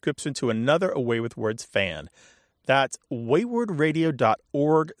a subscription to another Away with Words fan? That's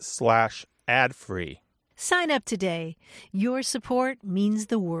waywardradio.org/ad-free. Sign up today. Your support means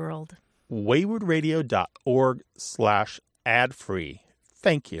the world. waywardradio.org/ad-free.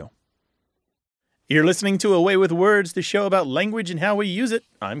 Thank you. You're listening to Away with Words, the show about language and how we use it.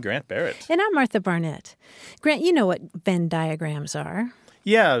 I'm Grant Barrett. And I'm Martha Barnett. Grant, you know what Venn diagrams are.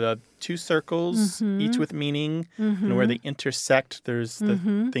 Yeah, the two circles, each with meaning, and where they intersect, there's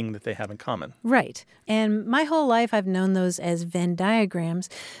the thing that they have in common. Right. And my whole life I've known those as Venn diagrams.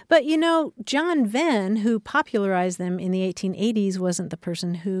 But, you know, John Venn, who popularized them in the 1880s, wasn't the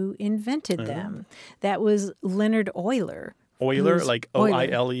person who invented them. That was Leonard Euler. Euler, like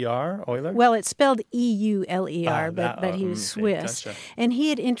O-I-L-E-R, Euler? Well, it's spelled E-U-L-E-R, but he was Swiss. Gotcha. And he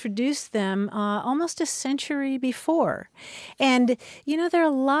had introduced them almost a century before. And, you know, there are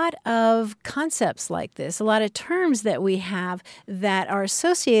a lot of concepts like this, a lot of terms that we have that are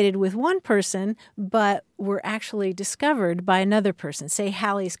associated with one person, but were actually discovered by another person. Say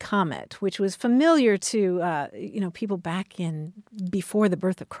Halley's Comet, which was familiar to, people back in before the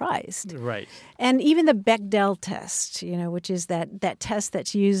birth of Christ. Right. And even the Bechdel test, which is that test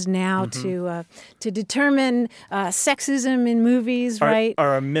that's used now to determine sexism in movies, right?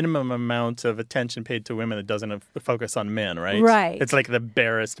 Or a minimum amount of attention paid to women that doesn't focus on men, right? Right. It's like the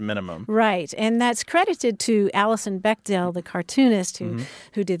barest minimum. Right. And that's credited to Alison Bechdel, the cartoonist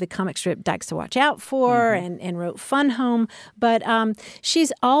who did the comic strip Dykes to Watch Out For and wrote Fun Home. But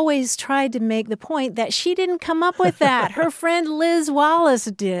she's always tried to make the point that she didn't come up with that. Her friend Liz Wallace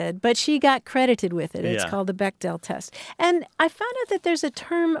did, but she got credited with it. It's called the Bechdel test. And I found out that there's a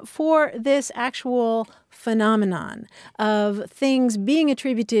term for this actual phenomenon of things being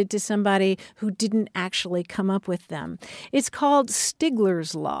attributed to somebody who didn't actually come up with them. It's called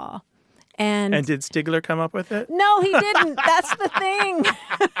Stigler's Law. And did Stigler come up with it? No, he didn't. That's the thing.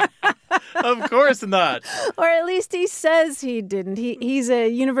 Of course not. Or at least he says he didn't. He's a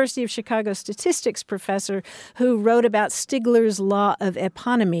University of Chicago statistics professor who wrote about Stigler's Law of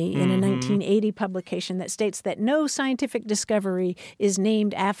Eponymy in a 1980 publication that states that no scientific discovery is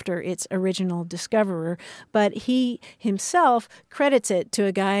named after its original discoverer, but he himself credits it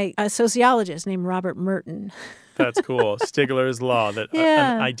to a sociologist named Robert Merton. That's cool. Stigler's Law, that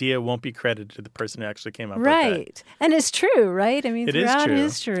an idea won't be credited to the person who actually came up with it. Right. And it's true, right? I mean, it throughout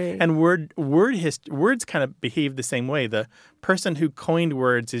is true. history. And words kind of behave the same way. The person who coined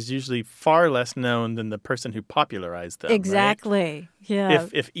words is usually far less known than the person who popularized them. Exactly. Right? Yeah.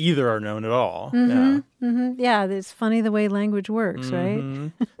 If either are known at all. Yeah, it's funny the way language works,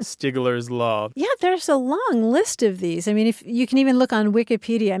 right? Stigler's Law. Yeah, there's a long list of these. I mean, if you can even look on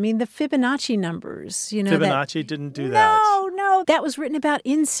Wikipedia. I mean, the Fibonacci numbers, Fibonacci didn't do that. No. That was written about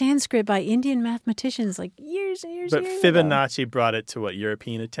in Sanskrit by Indian mathematicians like years and years But years Fibonacci brought it to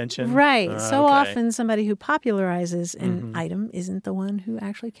European attention? Right. So often somebody who popularizes an item isn't the one who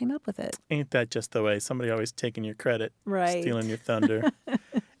actually came up with it. Ain't that just the way? Somebody always taking your credit. Right. Stealing your thunder.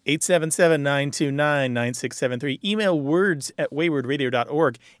 877-929-9673. Email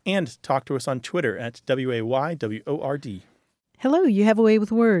words@waywardradio.org and talk to us on Twitter at WAYWORD. Hello, you have a way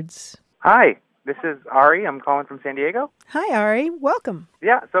with words. Hi, this is Ari. I'm calling from San Diego. Hi, Ari. Welcome.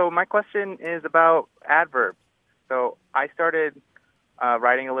 Yeah, so my question is about adverbs. So I started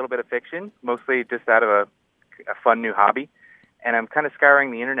writing a little bit of fiction, mostly just out of a fun new hobby, and I'm kind of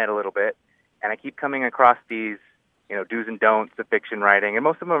scouring the internet a little bit, and I keep coming across these do's and don'ts of fiction writing, and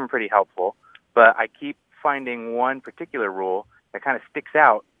most of them are pretty helpful, but I keep finding one particular rule that kind of sticks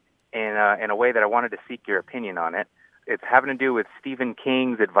out in a way that I wanted to seek your opinion on it. It's having to do with Stephen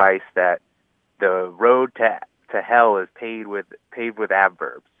King's advice that the road to hell is paved with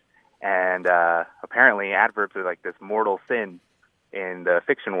adverbs, and apparently adverbs are like this mortal sin in the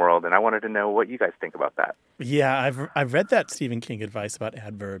fiction world, and I wanted to know what you guys think about that. Yeah, I've read that Stephen King advice about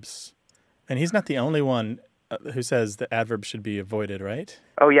adverbs, and he's not the only one who says that adverbs should be avoided, right?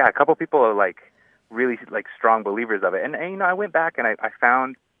 Oh yeah, a couple people are really strong believers of it, and I went back and I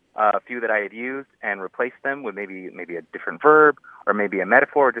found a few that I had used and replaced them with maybe a different verb or maybe a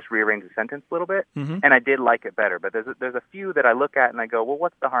metaphor, or just rearrange the sentence a little bit, and I did like it better. But there's a few that I look at and I go, well,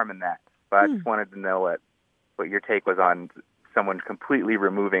 what's the harm in that? But I just wanted to know what your take was on someone completely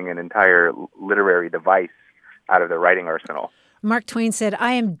removing an entire literary device out of their writing arsenal. Mark Twain said,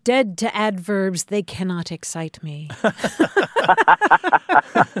 "I am dead to adverbs. They cannot excite me."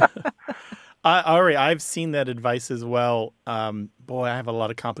 Ari, I've seen that advice as well. Boy, I have a lot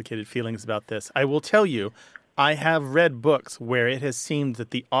of complicated feelings about this. I will tell you, I have read books where it has seemed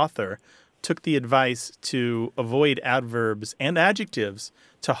that the author took the advice to avoid adverbs and adjectives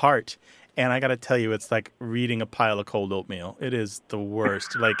to heart. And I got to tell you, it's like reading a pile of cold oatmeal. It is the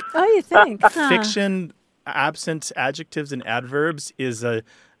worst. Like, Oh, you think? Huh. fiction absent adjectives and adverbs is a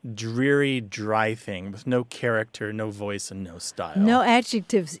dreary, dry thing with no character, no voice, and no style. No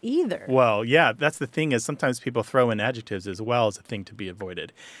adjectives either. Well, yeah, that's the thing is sometimes people throw in adjectives as well as a thing to be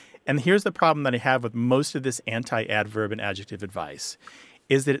avoided. And here's the problem that I have with most of this anti-adverb and adjective advice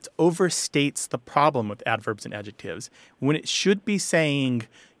is that it overstates the problem with adverbs and adjectives when it should be saying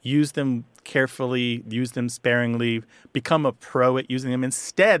use them carefully, use them sparingly, become a pro at using them.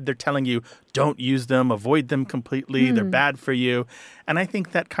 Instead, they're telling you don't use them, avoid them completely, they're bad for you. And I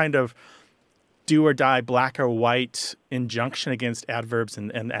think that kind of do or die, black or white injunction against adverbs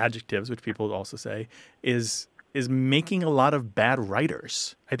and adjectives, which people also say, is making a lot of bad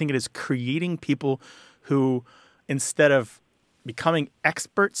writers. I think it is creating people who, instead of becoming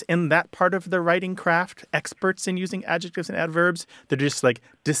experts in that part of the writing craft, experts in using adjectives and adverbs, they're just like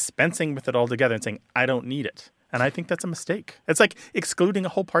dispensing with it altogether and saying, I don't need it. And I think that's a mistake. It's like excluding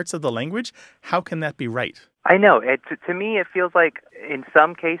whole parts of the language. How can that be right? I know. To me, it feels like in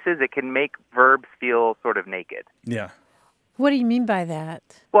some cases it can make verbs feel sort of naked. Yeah. What do you mean by that?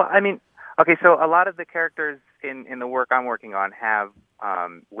 Well, I mean, okay, so a lot of the characters in the work I'm working on have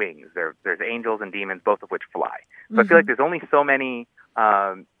wings. There's angels and demons, both of which fly. So I feel like there's only so many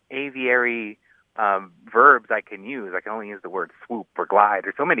aviary verbs I can use. I can only use the word swoop or glide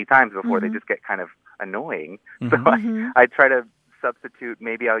or so many times before they just get kind of annoying. So I try to substitute.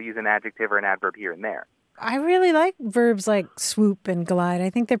 Maybe I'll use an adjective or an adverb here and there. I really like verbs like swoop and glide.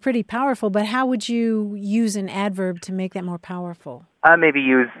 I think they're pretty powerful, but how would you use an adverb to make that more powerful? Maybe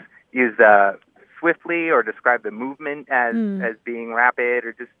use swiftly, or describe the movement as being rapid,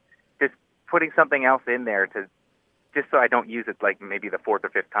 or just putting something else in there to just so I don't use it like maybe the fourth or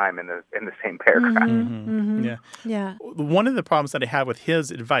fifth time in the same paragraph. Yeah. One of the problems that I have with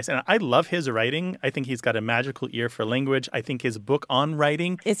his advice, and I love his writing. I think he's got a magical ear for language. I think his book on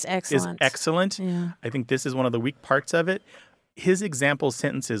writing is excellent. Yeah. I think this is one of the weak parts of it. His example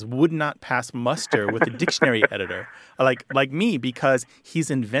sentences would not pass muster with a dictionary editor like me because he's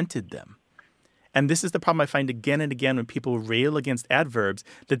invented them. And this is the problem I find again and again when people rail against adverbs,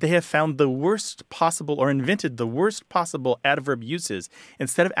 that they have found the worst possible or invented the worst possible adverb uses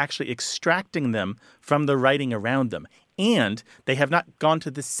instead of actually extracting them from the writing around them. And they have not gone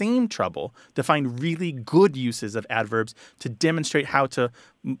to the same trouble to find really good uses of adverbs to demonstrate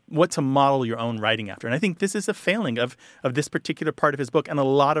what to model your own writing after. And I think this is a failing of this particular part of his book and a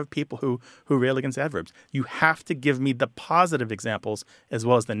lot of people who rail against adverbs. You have to give me the positive examples as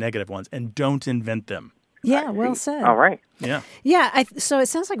well as the negative ones, and don't invent them. Yeah, well said. All right. Yeah. Yeah, so it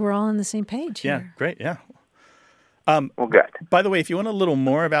sounds like we're all on the same page here. Yeah, great, yeah. Well, good. By the way, if you want a little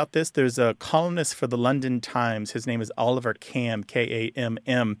more about this, there's a columnist for the London Times. His name is Oliver Kamm,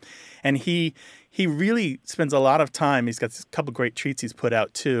 Kamm. And he really spends a lot of time, he's got a couple great treats he's put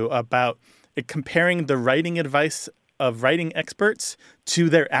out too, about comparing the writing advice of writing experts to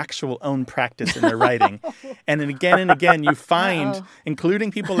their actual own practice in their writing. And again, you find,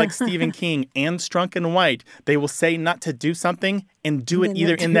 including people like Stephen King and Strunk and White, they will say not to do something and do it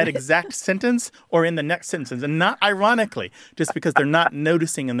either in that exact sentence or in the next sentence. And not ironically, just because they're not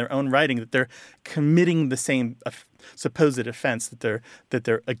noticing in their own writing that they're committing the same supposed offense that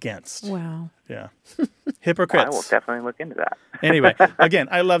they're against. Wow. Yeah. Hypocrites. I will definitely look into that. Anyway, again,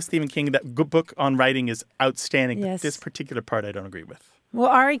 I love Stephen King. That good book on writing is outstanding. Yes. But this particular part I don't agree with. Well,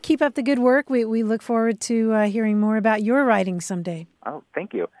 Ari, keep up the good work. We look forward to hearing more about your writing someday. Oh,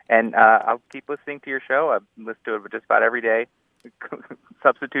 thank you. And I'll keep listening to your show. I listen to it just about every day.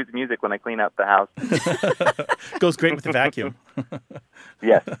 Substitutes music when I clean up the house. Goes great with the vacuum.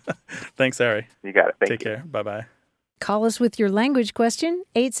 Yes. Thanks, Ari. You got it. Thank you. Take care. Bye-bye. Call us with your language question,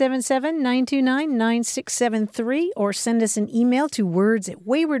 877-929-9673, or send us an email to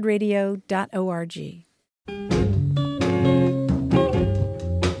words@waywardradio.org.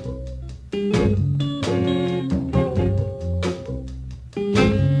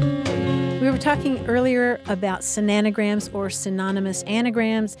 We were talking earlier about synanagrams or synonymous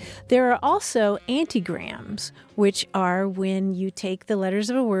anagrams. There are also antigrams, which are when you take the letters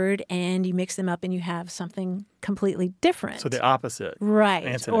of a word and you mix them up and you have something completely different. So the opposite. Right.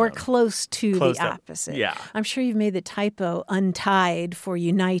 Antonym. Or close to Close the up. opposite. Yeah. I'm sure you've made the typo untied for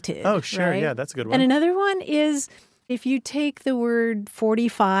united. Oh, sure. Right? Yeah, that's a good one. And another one is if you take the word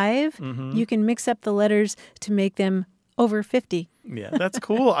 45, you can mix up the letters to make them over 50. Yeah, that's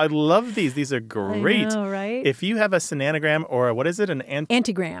cool. I love these. These are great. I know, right? If you have a synanagram or what is it? An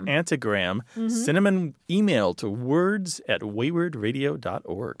Antigram. Antigram, send them an email to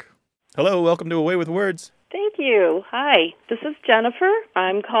words@waywardradio.org. Hello, welcome to Away with Words. Thank you. Hi, this is Jennifer.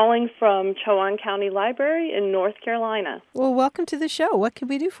 I'm calling from Chowan County Library in North Carolina. Well, welcome to the show. What can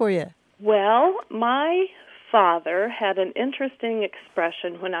we do for you? Well, my father had an interesting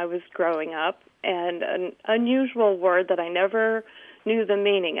expression when I was growing up and an unusual word that I never knew the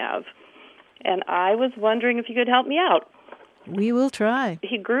meaning of. And I was wondering if you could help me out. We will try.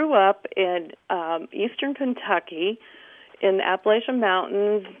 He grew up in eastern Kentucky in the Appalachian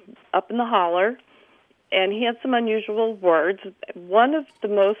Mountains up in the holler, and he had some unusual words. One of the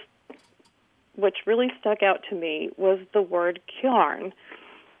most, which really stuck out to me, was the word yarn.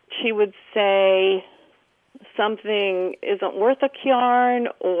 She would say something isn't worth a yarn,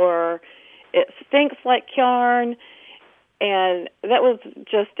 or it stinks like yarn, and that was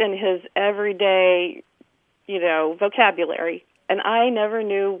just in his everyday, vocabulary. And I never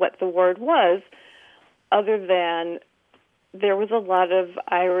knew what the word was, other than there was a lot of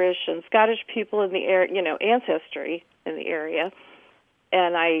Irish and Scottish people in the area, ancestry in the area,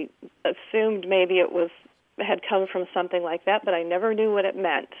 and I assumed maybe it had come from something like that, but I never knew what it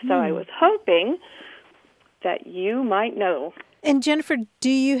meant. So I was hoping that you might know. And Jennifer, do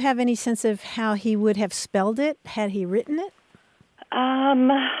you have any sense of how he would have spelled it had he written it?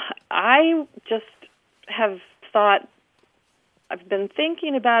 I just have thought, I've been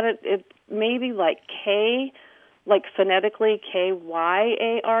thinking about it. It maybe like K, like phonetically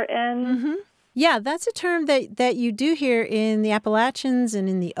K-Y-A-R-N. Mm-hmm. Yeah, that's a term that you do hear in the Appalachians and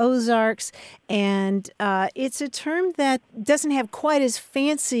in the Ozarks, and it's a term that doesn't have quite as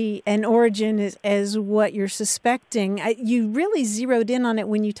fancy an origin as what you're suspecting. You really zeroed in on it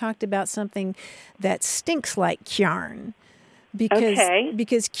when you talked about something that stinks like yarn.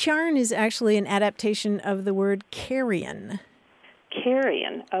 Because yarn is actually an adaptation of the word carrion.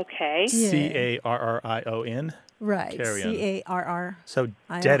 Carrion, okay. C-A-R-R-I-O-N. Right, Carrion. C-A-R-R. So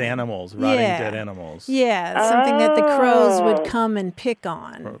dead animals, rotting dead animals. Yeah, something that the crows would come and pick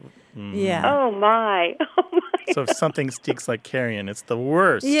on. Mm-hmm. Yeah. Oh, my. So if something stinks like carrion, it's the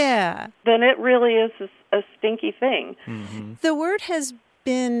worst. Yeah. Then it really is a stinky thing. Mm-hmm. The word has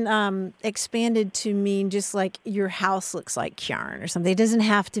been expanded to mean just like your house looks like yarn or something. It doesn't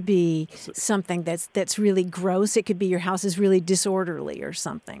have to be something that's really gross. It could be your house is really disorderly or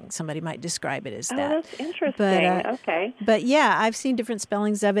something. Somebody might describe it as that. Oh, that's interesting. Okay. But yeah, I've seen different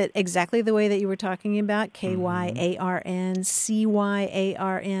spellings of it exactly the way that you were talking about, K-Y-A-R-N,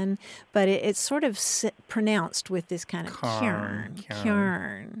 C-Y-A-R-N, but it's sort of pronounced with this kind of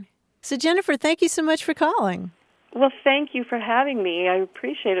yarn. So Jennifer, thank you so much for calling. Well, thank you for having me. I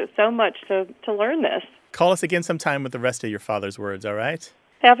appreciate it so much to learn this. Call us again sometime with the rest of your father's words, all right?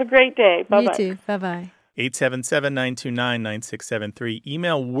 Have a great day. Bye-bye. You too. Bye-bye. 877-929-9673.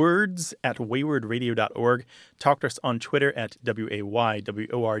 Email words@waywardradio.org. Talk to us on Twitter at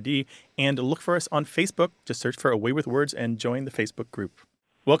WAYWORD. And look for us on Facebook. Just search for Away with Words and join the Facebook group.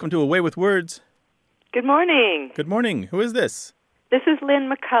 Welcome to Away with Words. Good morning. Good morning. Who is this? This is Lynn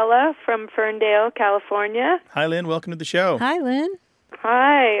McCullough from Ferndale, California. Hi, Lynn. Welcome to the show. Hi, Lynn.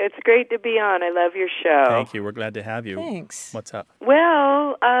 Hi. It's great to be on. I love your show. Thank you. We're glad to have you. Thanks. What's up?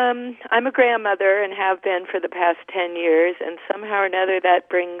 Well, I'm a grandmother and have been for the past 10 years, and somehow or another that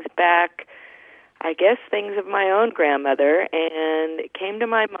brings back, I guess, things of my own grandmother. And it came to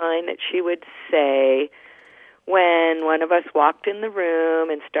my mind that she would say, when one of us walked in the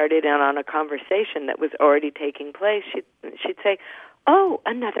room and started in on a conversation that was already taking place, she'd say, "Oh,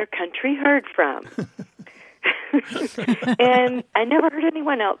 another country heard from." And I never heard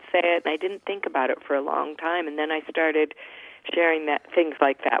anyone else say it, and I didn't think about it for a long time. And then I started sharing things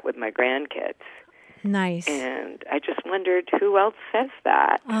like that with my grandkids. Nice. And I just wondered who else says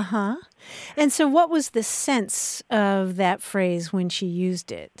that. Uh-huh. And so what was the sense of that phrase when she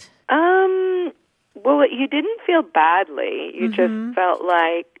used it? Well, you didn't feel badly. You just felt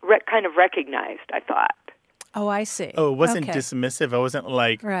like kind of recognized, I thought. Oh, I see. Oh, it wasn't dismissive. It wasn't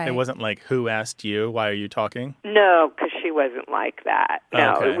like It wasn't like, who asked you? Why are you talking? No, because she wasn't like that.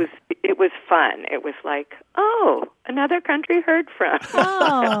 No, okay. It was fun. It was like, oh, another country heard from.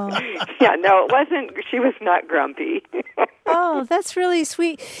 Oh. Yeah, no, it wasn't. She was not grumpy. Oh, that's really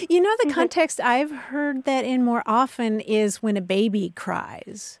sweet. You know, the context I've heard that in more often is when a baby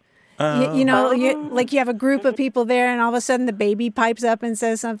cries. You know, you have a group of people there, and all of a sudden the baby pipes up and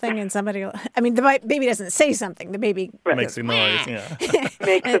says something, and the baby doesn't say something. The baby makes a noise,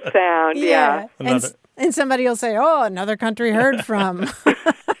 makes a sound, yeah. And somebody will say, "Oh, another country heard from."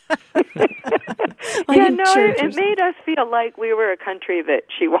 It made us feel like we were a country that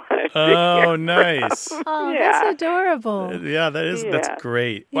she wanted to hear. Oh, nice. Oh, that's adorable. That's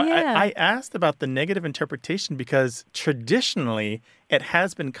great. Well, yeah. I asked about the negative interpretation because traditionally it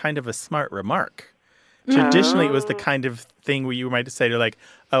has been kind of a smart remark. Traditionally, it was the kind of thing where you might say to like,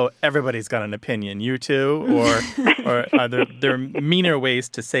 oh, everybody's got an opinion, you too, or there are meaner ways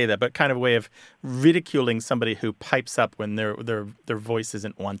to say that, but kind of a way of ridiculing somebody who pipes up when their voice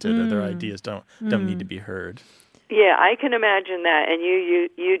isn't wanted or their ideas don't need to be heard. Yeah, I can imagine that. And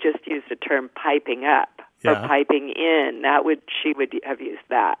you just used the term piping up. Or piping in. She would have used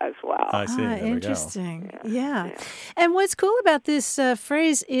that as well. I see. Interesting. Yeah. And what's cool about this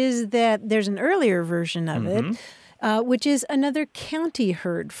phrase is that there's an earlier version of it, which is another county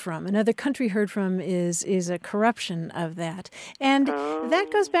heard from. Another country heard from is a corruption of that. And that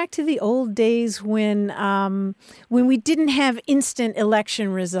goes back to the old days when we didn't have instant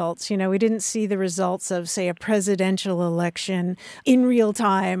election results. You know, we didn't see the results of, say, a presidential election in real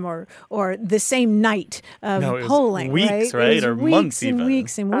time or the same night of polling. Weeks, right? Or months even.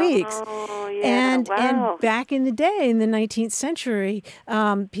 Weeks and weeks. Oh, yeah. And back in the day, in the 19th century,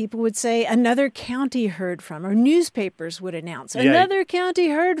 people would say another county heard from, or newspapers would announce another county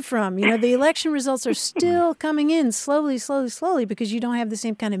heard from. You know, the election results are still coming in slowly because you don't have the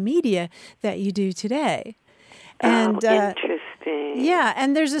same kind of media that you do today. And interesting. Yeah,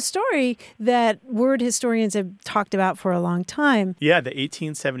 and there's a story that word historians have talked about for a long time. Yeah, the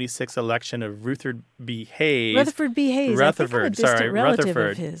 1876 election of Rutherford B. Hayes. Rutherford B. Hayes. Rutherford, relative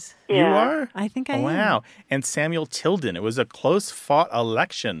of his. Yeah. You are? I think I am. Wow. And Samuel Tilden. It was a close-fought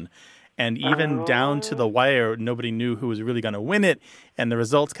election. And even down to the wire, nobody knew who was really going to win it. And the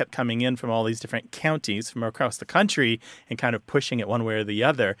results kept coming in from all these different counties from across the country and kind of pushing it one way or the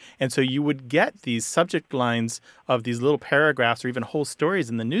other. And so you would get these subject lines of these little paragraphs or even whole stories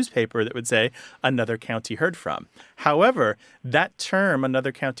in the newspaper that would say, another county heard from. However, that term,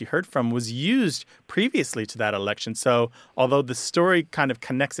 another county heard from, was used previously to that election. So although the story kind of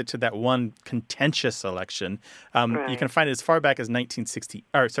connects it to that one contentious election, you can find it as far back as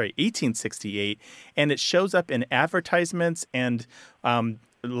 1868, and it shows up in advertisements and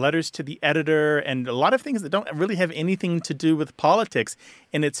letters to the editor and a lot of things that don't really have anything to do with politics.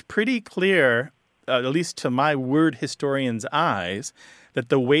 And it's pretty clear, at least to my word historian's eyes, that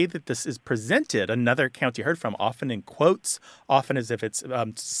the way that this is presented, another county heard from, often in quotes, often as if it's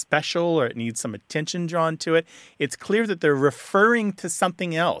special or it needs some attention drawn to it, it's clear that they're referring to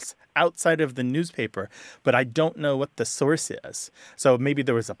something else outside of the newspaper, but I don't know what the source is. So maybe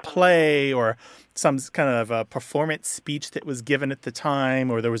there was a play or some kind of a performance speech that was given at the time,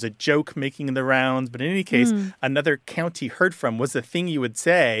 or there was a joke making the rounds. But in any case, another county heard from was the thing you would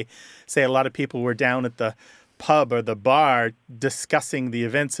say. Say a lot of people were down at the pub or the bar discussing the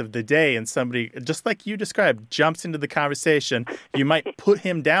events of the day, and somebody, just like you described, jumps into the conversation. You might put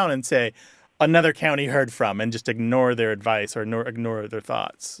him down and say, another county heard from, and just ignore their advice or ignore their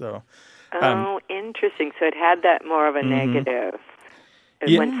thoughts. So, interesting. So it had that more of a negative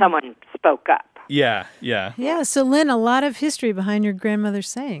when someone spoke up. Yeah. Yeah, so Lynn, a lot of history behind your grandmother's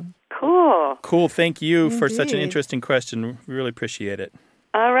saying. Cool. Thank you for such an interesting question. We really appreciate it.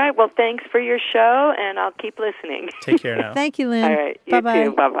 All right. Well, thanks for your show, and I'll keep listening. Take care now. Thank you, Lynn. All right. You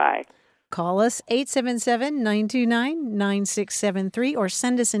too. Bye-bye. Call us 877-929-9673 or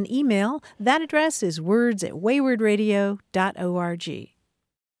send us an email. That address is words@waywardradio.org.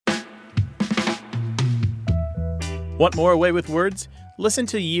 Want more Way with Words? Listen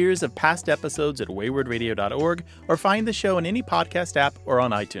to years of past episodes at waywardradio.org or find the show in any podcast app or on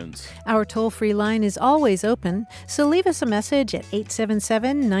iTunes. Our toll-free line is always open, so leave us a message at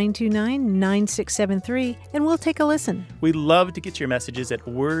 877-929-9673 and we'll take a listen. We love to get your messages at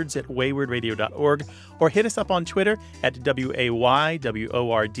words@waywardradio.org or hit us up on Twitter at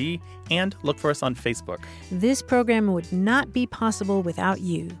WAYWORD and look for us on Facebook. This program would not be possible without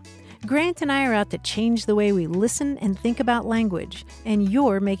you. Grant and I are out to change the way we listen and think about language, and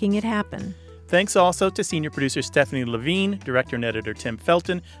you're making it happen. Thanks also to senior producer Stephanie Levine, director and editor Tim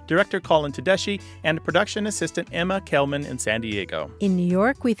Felton, director Colin Tedeschi, and production assistant Emma Kelman in San Diego. In New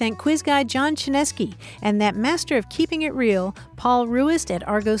York, we thank quiz guy John Chinesky and that master of keeping it real, Paul Ruist at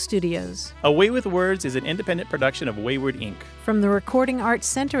Argo Studios. A Way with Words is an independent production of Wayward Inc. From the Recording Arts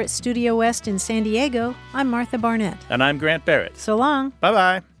Center at Studio West in San Diego, I'm Martha Barnett. And I'm Grant Barrett. So long.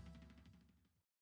 Bye-bye.